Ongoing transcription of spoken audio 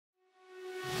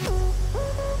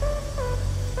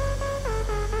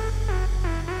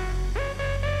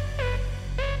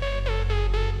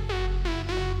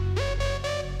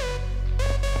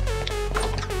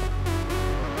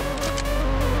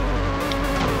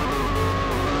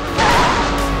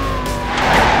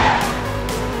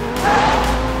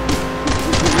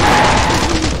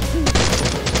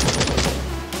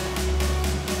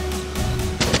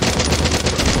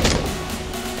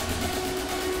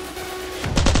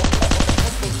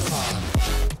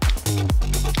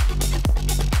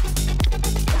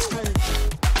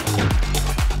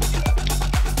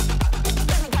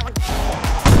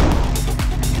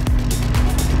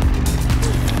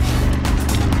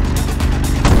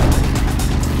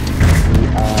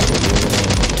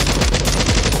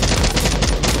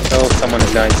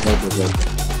someone guys move the building.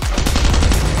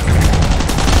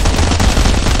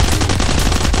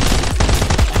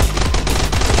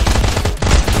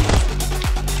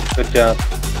 Good job.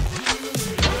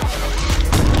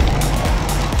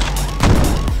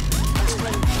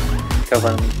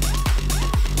 Cover me.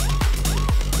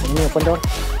 Can you open door?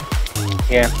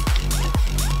 Yeah.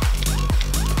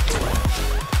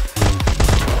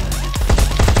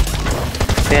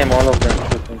 Damn, all of them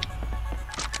shooting.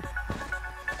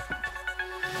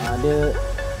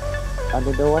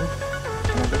 Ada one.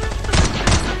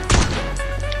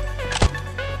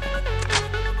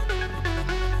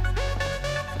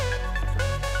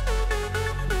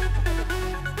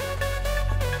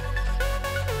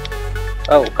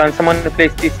 Oh, can someone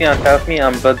place TC on top of me?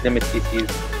 I'm build them with TCs.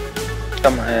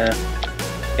 Come,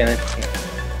 can it see?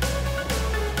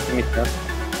 Give me stuff.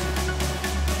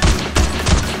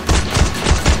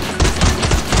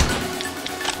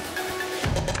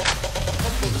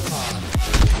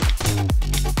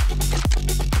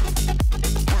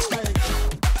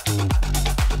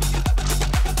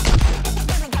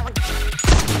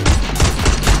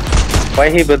 Why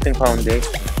he building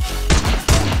foundation?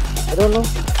 I don't know.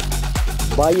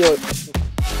 Bio.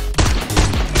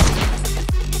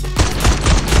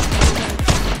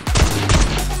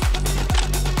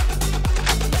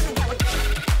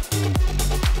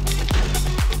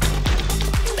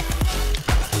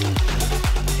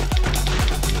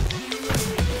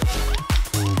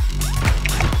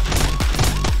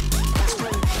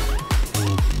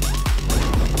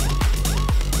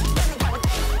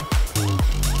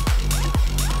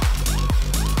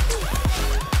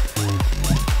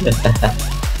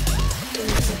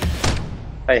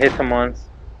 I hit him once.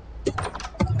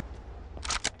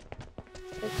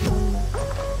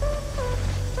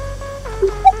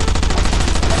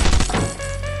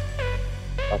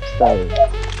 Upstairs.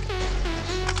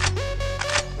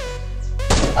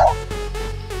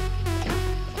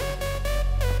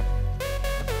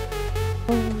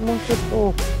 Masuk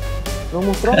tuh.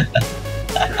 Nomor berapa?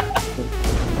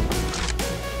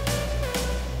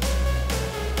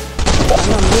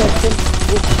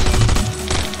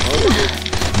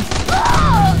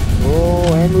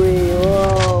 Oh, Henry,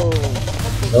 oh.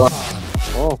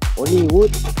 Oh,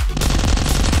 Hollywood.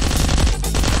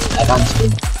 I can't see.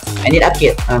 I need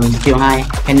upgrade. I'm still high.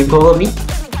 Can you cover me?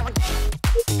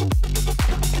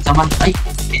 Someone fight.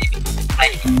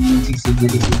 In 60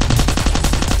 GDC.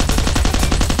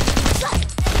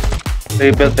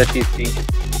 Rebuild the TC.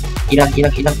 Irak.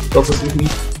 Focus with me.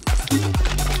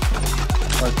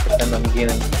 1 second, I'm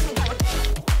healing.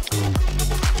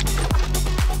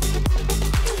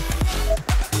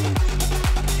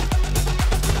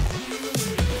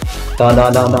 Down.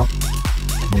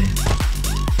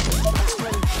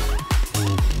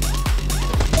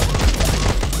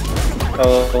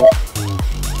 Oh,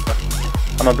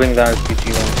 I'm gonna bring the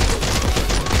RPG one.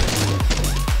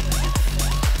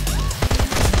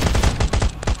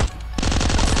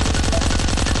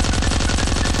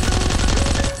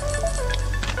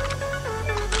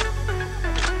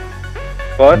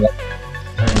 What?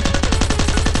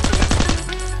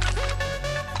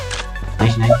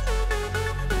 Nice.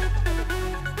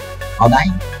 All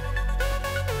dying.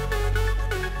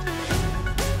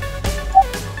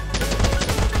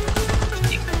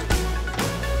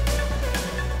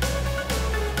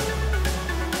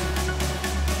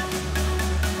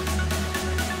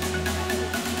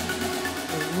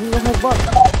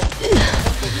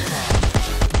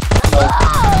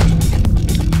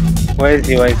 Where is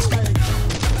he?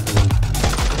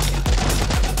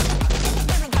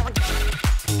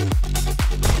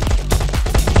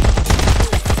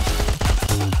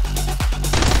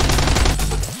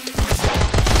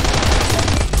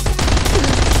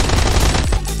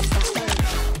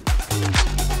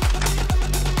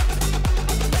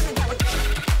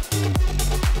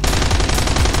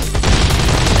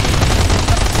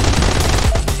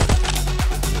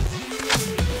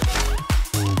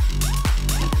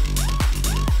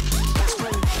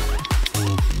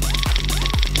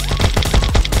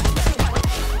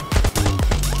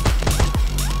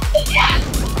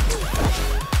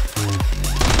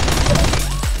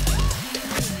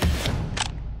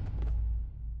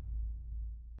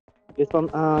 It's from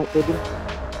cabin.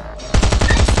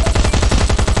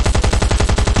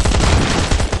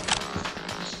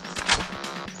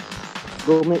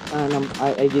 Go make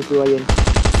I give you iron.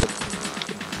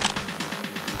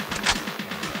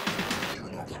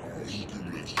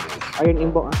 Iron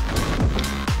inbox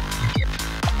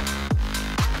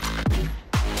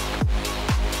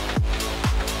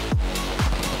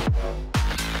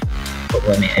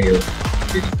Pokoknya I will.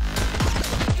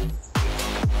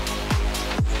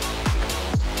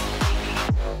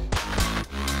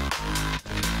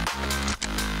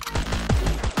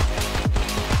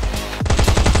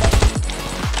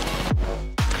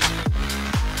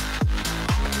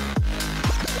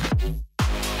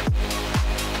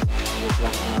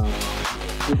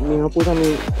 May hapusan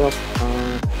ni Prof.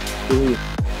 Tinggi.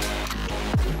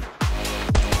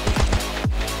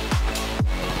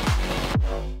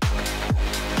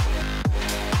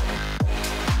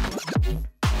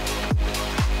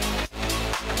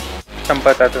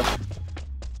 Sampai satu.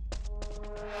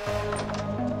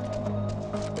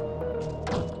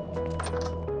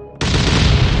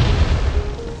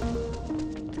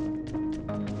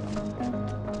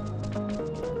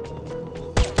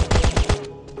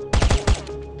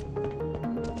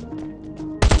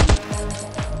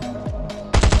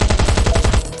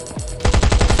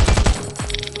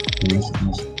 Nice,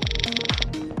 nice.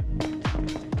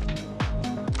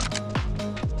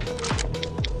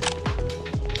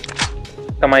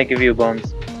 Come, I give you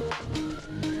bombs.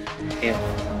 Here.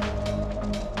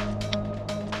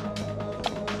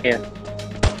 Here.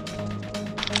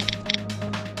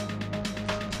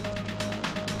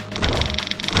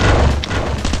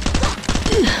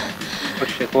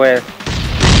 Push it. Where?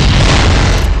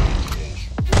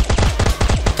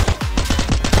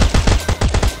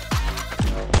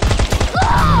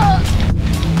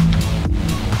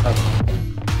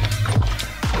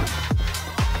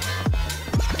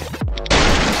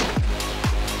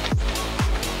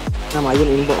 Nama ayun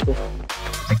inbox tu.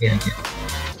 Okay, okay.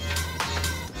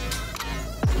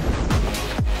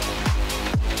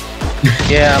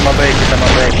 Yeah, I'm a break. I'm a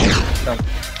break. Come.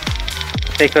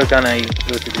 Take her gun. I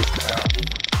go to this.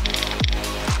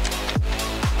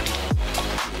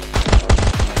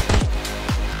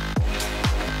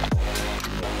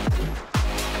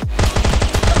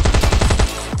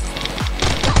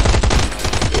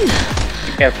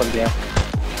 Be careful there.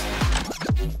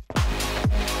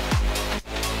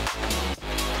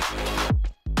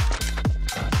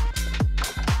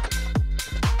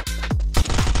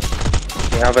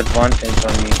 They have advantage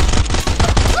on me.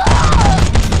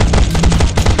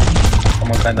 Oh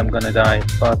my god, I'm gonna die.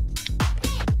 Fuck.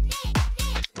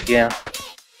 Yeah.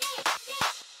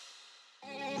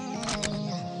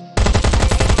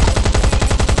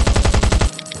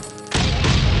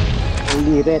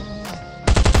 Only red.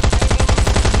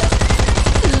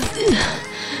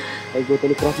 I go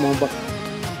telecross mau bak.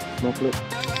 Mau click.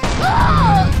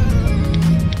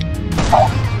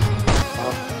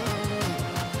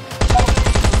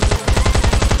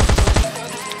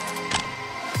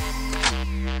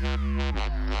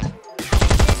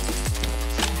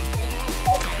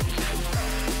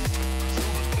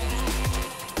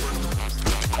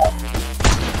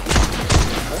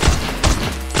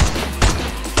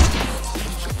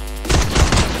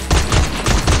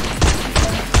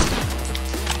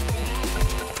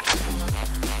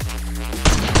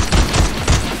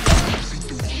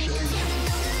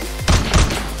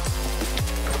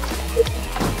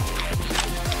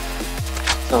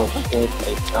 So, okay,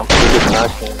 I'm pretty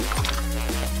crashing.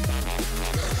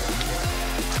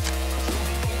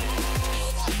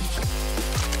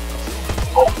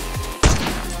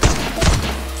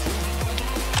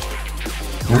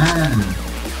 Ah.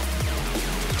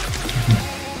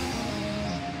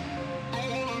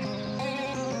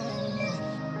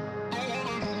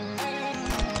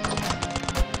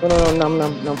 No,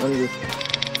 6 only.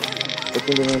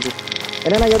 Open the menu.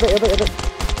 Nah, ya bet.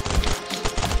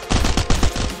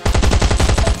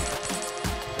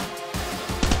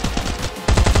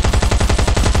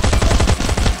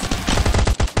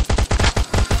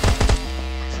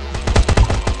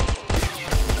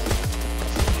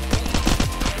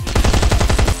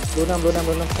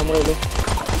 Belum samurai dulu.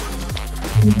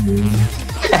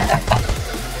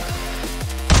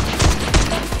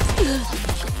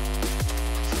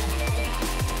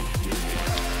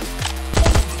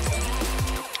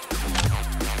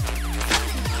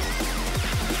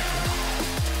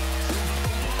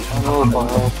 Oh,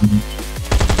 wow.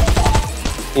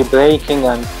 You're breaking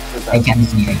and... I can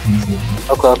see.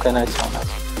 Okay, nice one.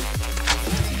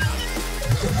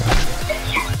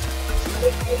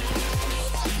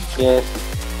 Yes.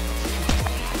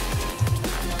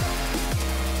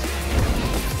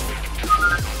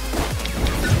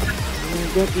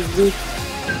 That is this.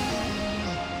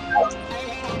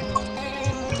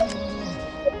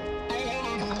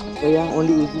 Yeah,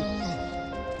 only Uzi.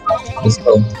 Let's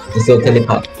go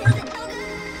teleport.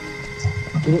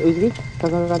 Ini Uzi,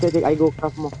 kakak take. I go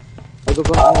craft more. I go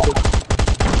craft another.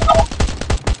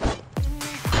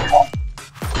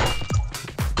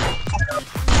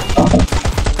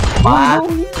 Wah.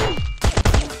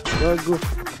 Bagus.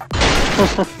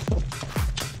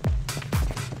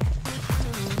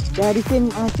 Dari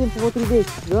same 43 days.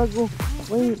 Bagus.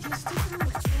 Wait.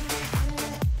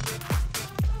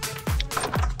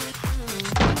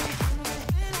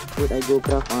 Wait, I go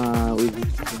craft Uzi.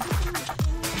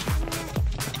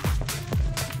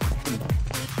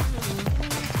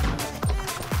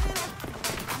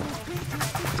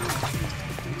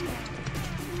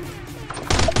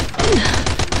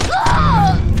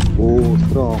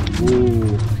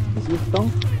 potong.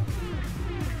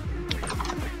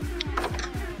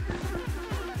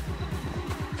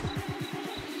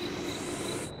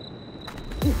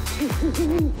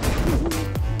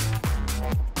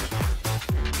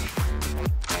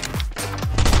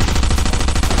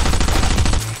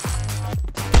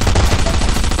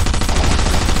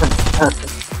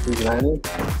 Gila nih.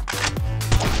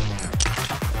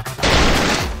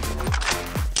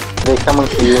 Mereka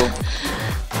mengkill.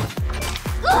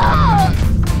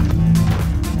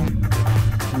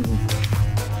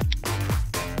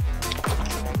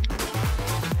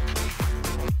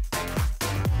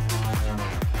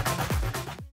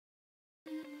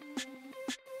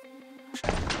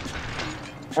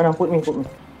 No, put me. Okay.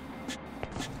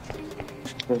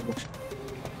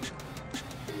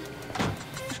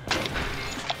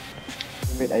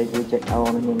 Wait, I go check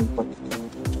our many pot.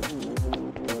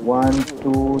 1,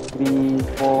 2, 3,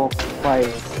 4, 5,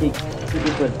 6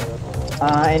 people.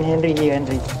 And Henry here,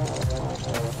 Henry.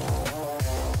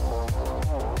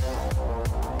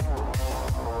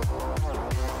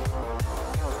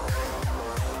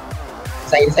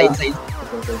 Side. Okay.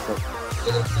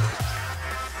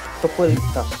 Purple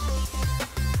stuff.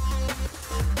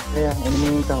 Yeah,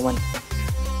 enemy kawan.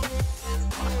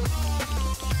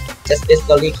 Just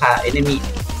slowly car enemy.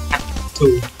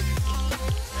 2.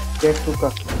 Yes,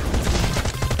 suka.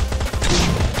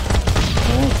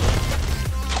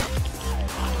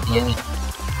 Yeah.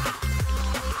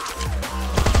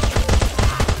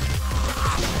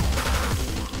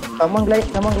 Someone glide.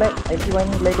 I see one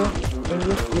glider. In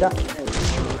you, tidak.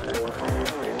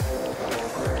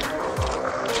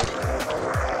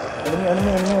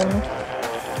 Enemy.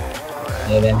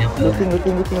 Looting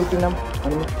nam.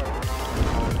 Enemy.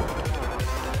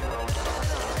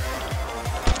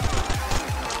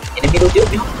 Enemy loot you.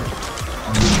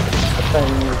 Apa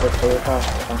ini Toyota?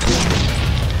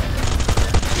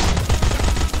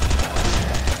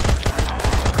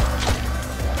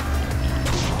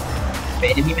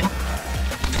 Enemy me.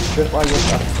 Just all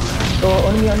yes. So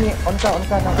only on ka.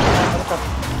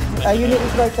 You need to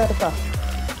try ka.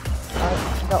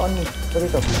 On me.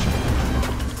 Sorry to.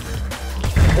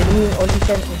 Enemy only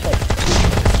stand inside.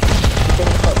 Stand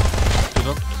inside.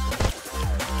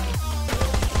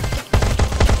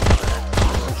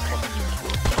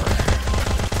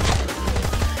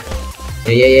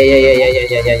 Yeah.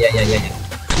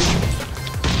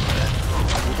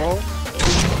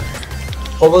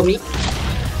 Over me.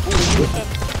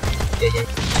 Yeah.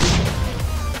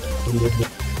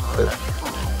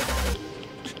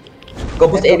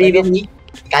 Go push AV with me.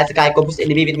 Sky, go push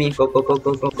AV with me. Go.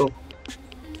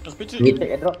 Mid.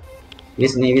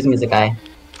 With me, Sky.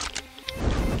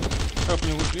 Help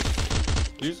me with this.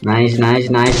 Please. Nice. With.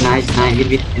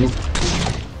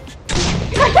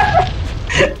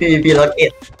 PvP lock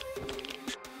it.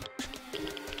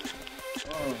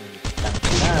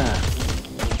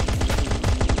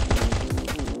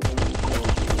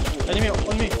 Enemy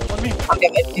on me. Okay,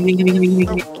 coming.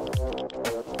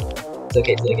 It's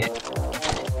okay.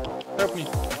 Help me.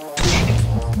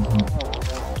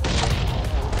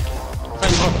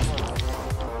 Behind drop.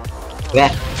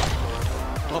 Where?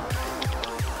 Drop.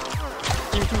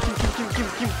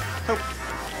 Kim. Help.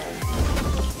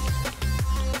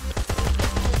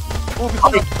 Oh,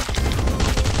 behind.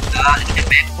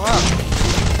 Okay. Wow.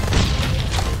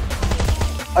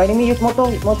 Enemy use motor.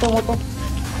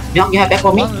 You have back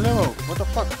for me? One level. What the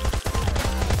fuck?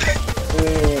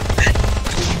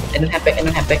 I don't have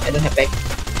back.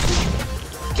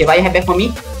 Okay, why you have back for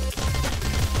me?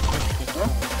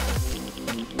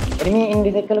 Enemy in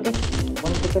the circle, okay?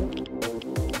 1 second.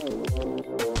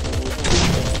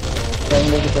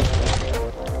 In the circle.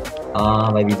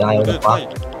 Why we die? What the fuck?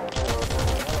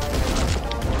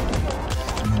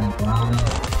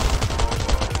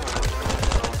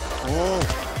 Oh.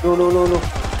 Low.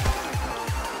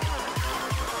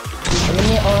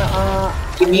 Enemy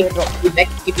Keep me back.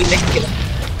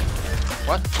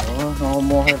 What? Oh, no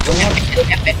more help. I don't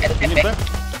have Enemy back. back?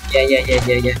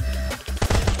 Yeah.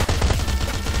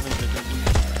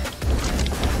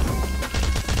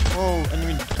 Oh,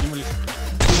 enemy. Demolish.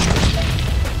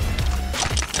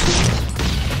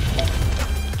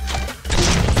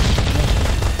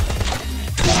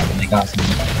 Oh my gosh.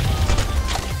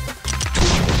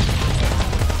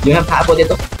 You have hot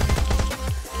potato?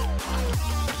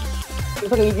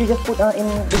 It's okay, you just put in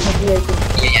this material.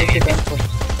 Yeah.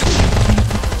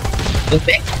 Look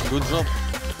back. Good job.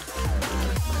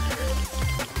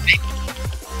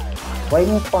 Why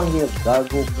you spawn here?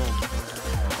 Gago.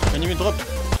 Enemy drop.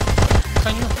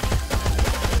 Behind you.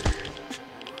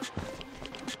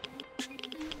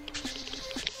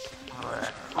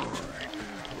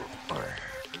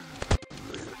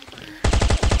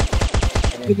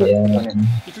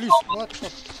 It leaves. What the?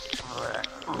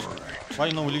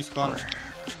 Why no leaves gone?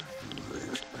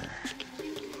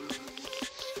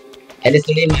 And it's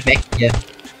still in my back. Yeah.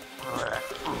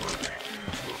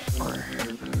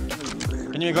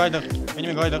 Enemy glider.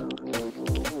 Enemy glider.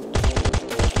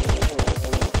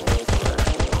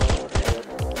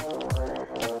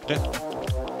 Dead.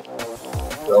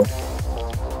 Go.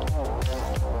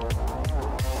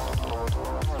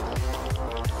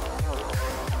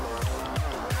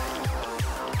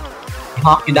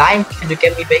 Hawk, you die? Can you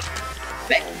get me back?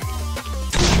 Back.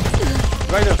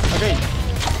 Glider again.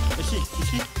 Is he? Is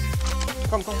he?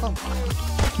 Come.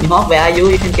 Hawk, where are you?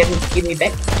 You can give me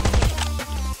back.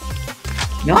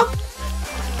 No?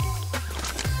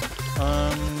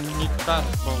 Need car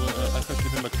for I have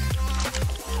given back.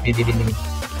 Ini.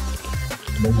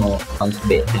 Mau harus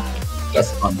B.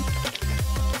 Yes on.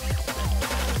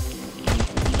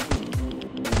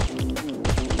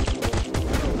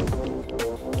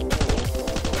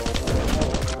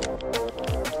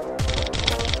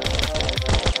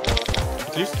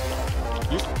 Please.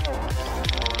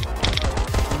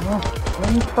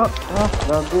 Mantap.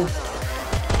 Bagus.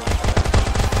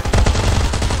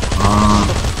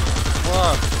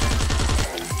 What?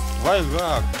 Why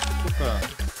lag? Сука.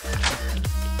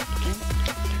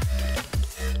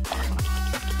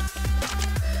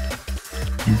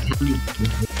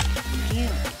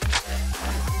 Team.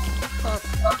 Fuck.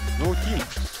 No team.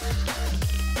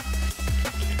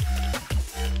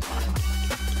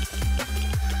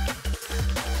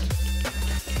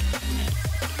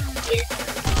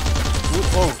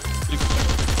 Oh, please.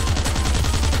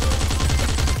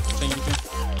 Thank you.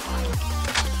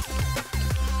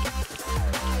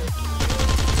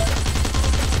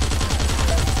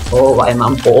 Oh, I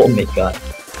mampu. Oh my god.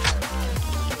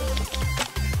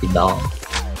 Tidak.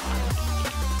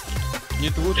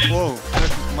 Need wood. Oh,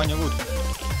 there's money wood.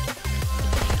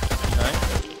 Nice.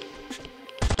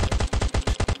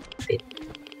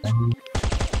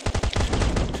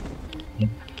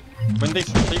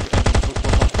 Bandage. Take.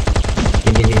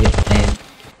 Ini.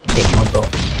 Take motor.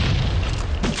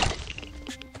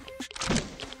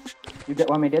 You get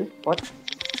 1 medal. What?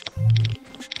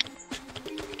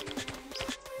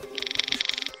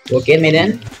 Okay,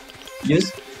 Maiden. Use.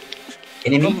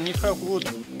 Enemy. Need help wood.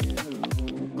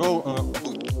 Go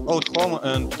out home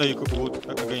and take wood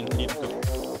again. Need help.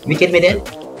 Wicked Maiden.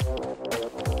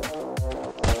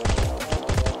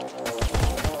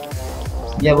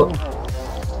 Yeah,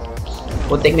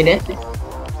 what take Maiden?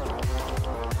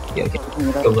 Okay.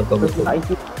 Go. I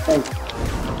see.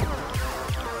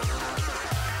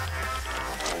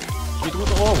 Need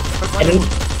wood. Oh,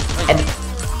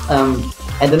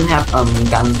 I don't have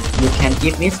gun. You can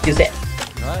give me skill set.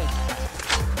 nice.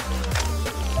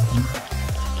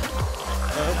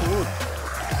 Wood.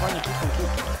 Find it, wood.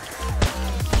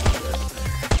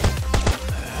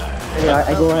 Yeah,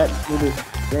 I go ahead. Do this.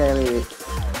 Yeah, wait.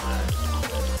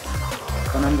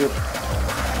 100.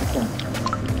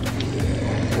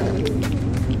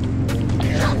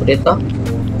 Potato.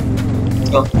 Let's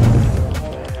go.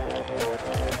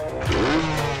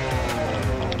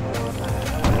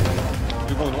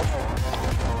 You go north.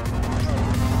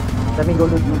 Let me go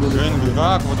loot. Again,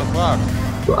 lag. What the fuck?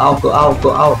 Go out.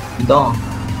 Don't.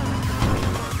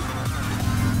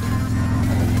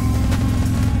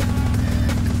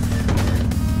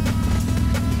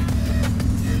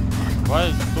 Why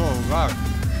is so lag?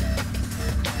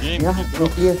 Game. Yeah, no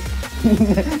clear.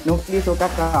 No clear so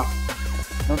kakak.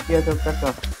 No clear so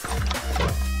kakak.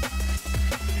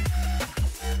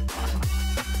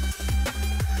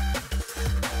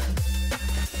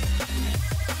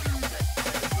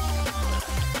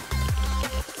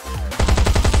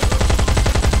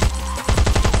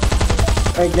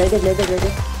 Glider.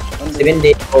 7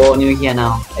 days for New Year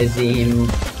now. I see him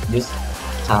use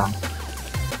car.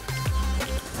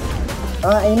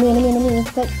 Enemy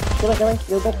inside. Coba,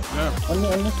 go back. Yeah, On me.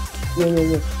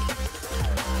 Yeah.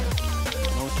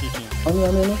 no cheating. On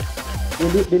me.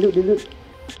 Dilute.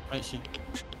 I see.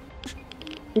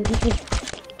 Kill.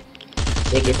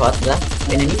 Take it fast lah.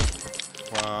 Enemy.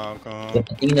 Fuck. I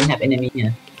think don't have enemy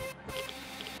here.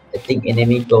 I think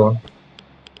enemy go.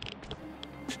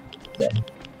 There.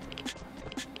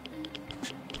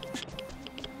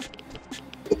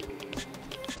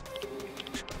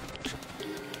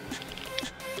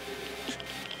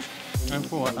 I'm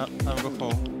full. I'm go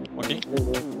full. Okay.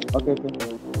 Okay.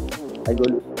 I go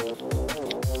loot.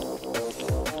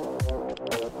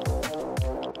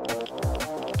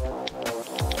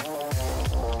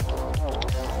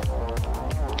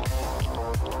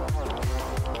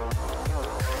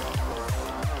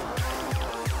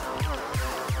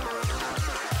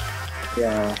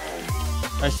 Yeah.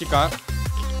 I see car.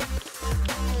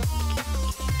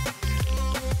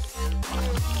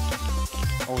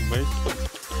 Old base.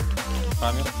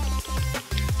 Coming.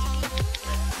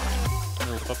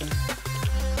 No stopping.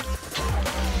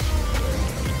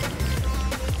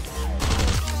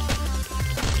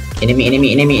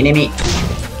 Enemy.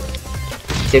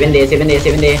 7 day.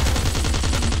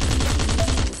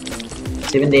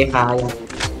 7 day car.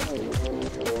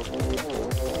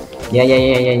 Yeah.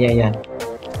 Yeah.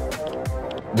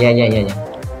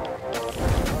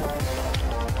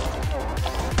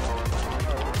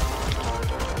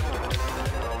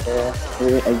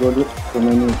 I go look so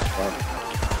many.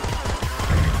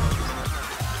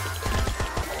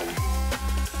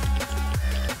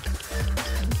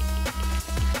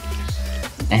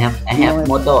 I have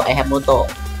moto.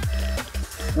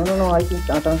 No. I think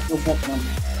transfer box now.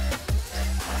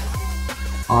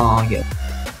 Oh, okay.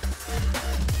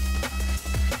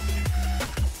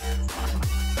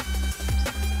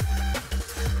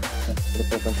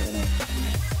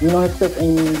 You know, except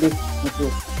in this issue.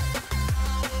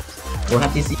 We'll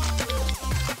have to see.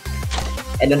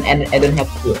 I don't have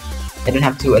to.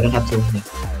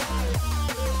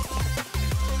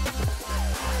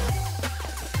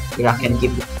 Yeah. I can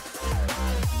keep.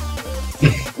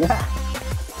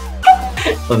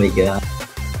 Oh my god.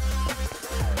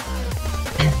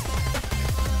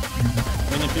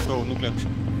 Many people nuclear.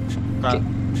 Car.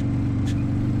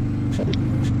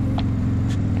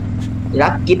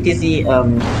 Iraq keep TC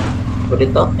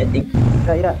potato, I think.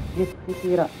 Yeah. This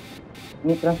Ira.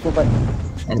 Need transfer box.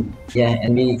 And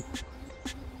we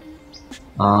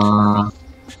Oh,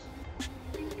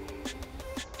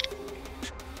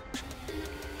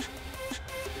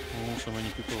 so many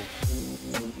people.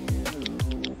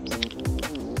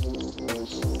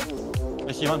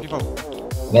 I see one people.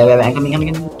 wait, I'm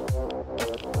coming.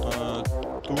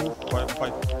 2,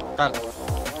 5. Car.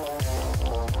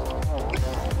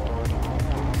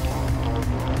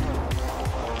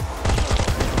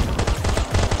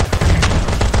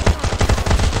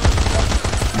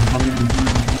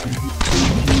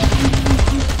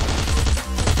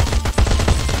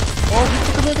 Oh, he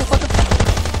took a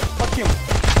fuck him.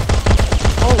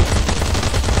 Oh.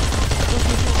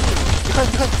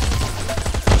 Behind.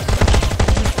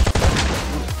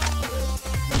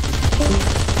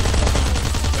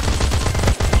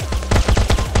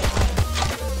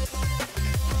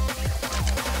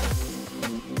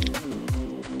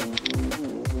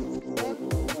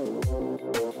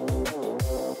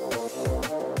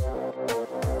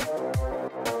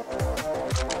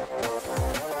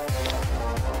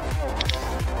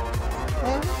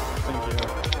 Thank you.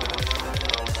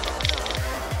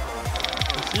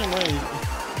 See my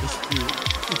HP.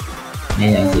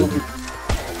 Yeah, I see.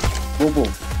 Bobo.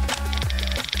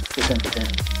 Second.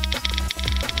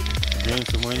 Gain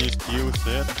so many skill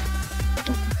set.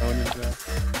 How is that?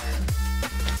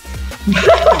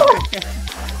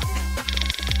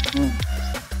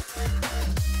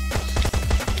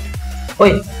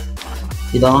 Oi!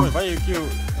 You Oh, don't why you kill?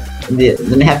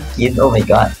 have kids, oh my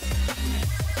god.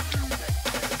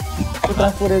 Go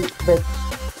transfer the bed.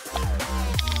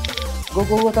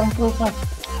 Go transfer fast.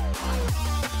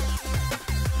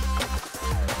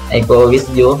 I go with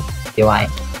you, why?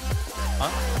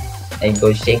 Huh? I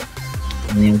go check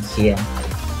new here.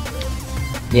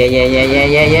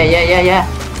 Yeah.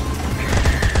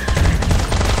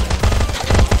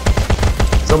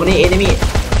 So many enemy.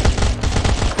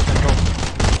 Go.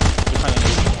 Behind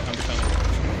enemy. I'm behind.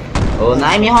 Oh,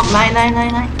 nine, Mihawk, nine.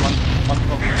 One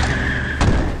go.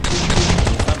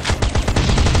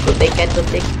 To take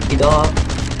it off.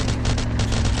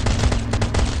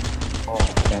 Oh,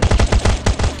 okay.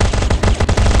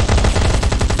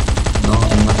 No,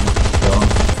 I'm not. So,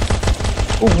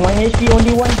 Oh, my HP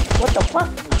only one. What the fuck?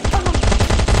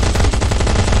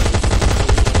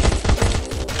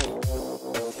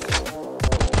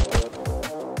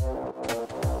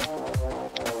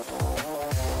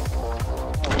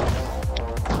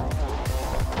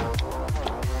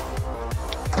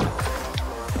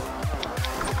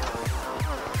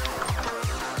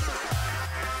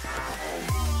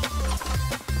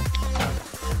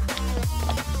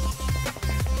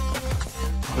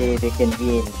 They can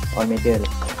win on medal.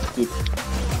 Hit.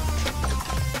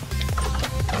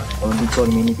 Only so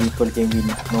many people can win.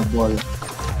 No ball.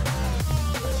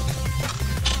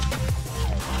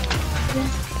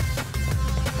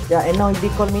 Yeah, and now they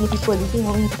call many people. You think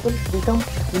how many people they come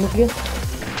in nuclear?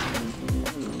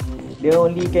 They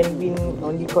only can win.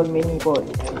 Only call many bot.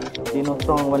 They not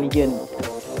strong one legion.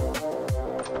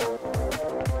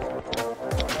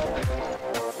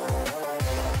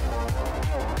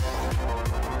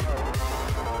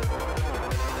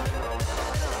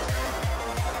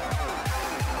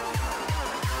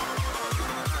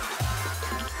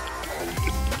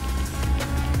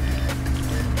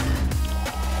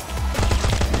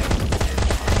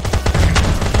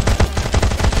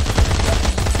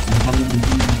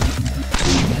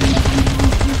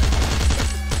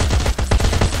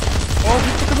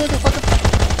 no,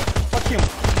 fuck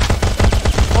him.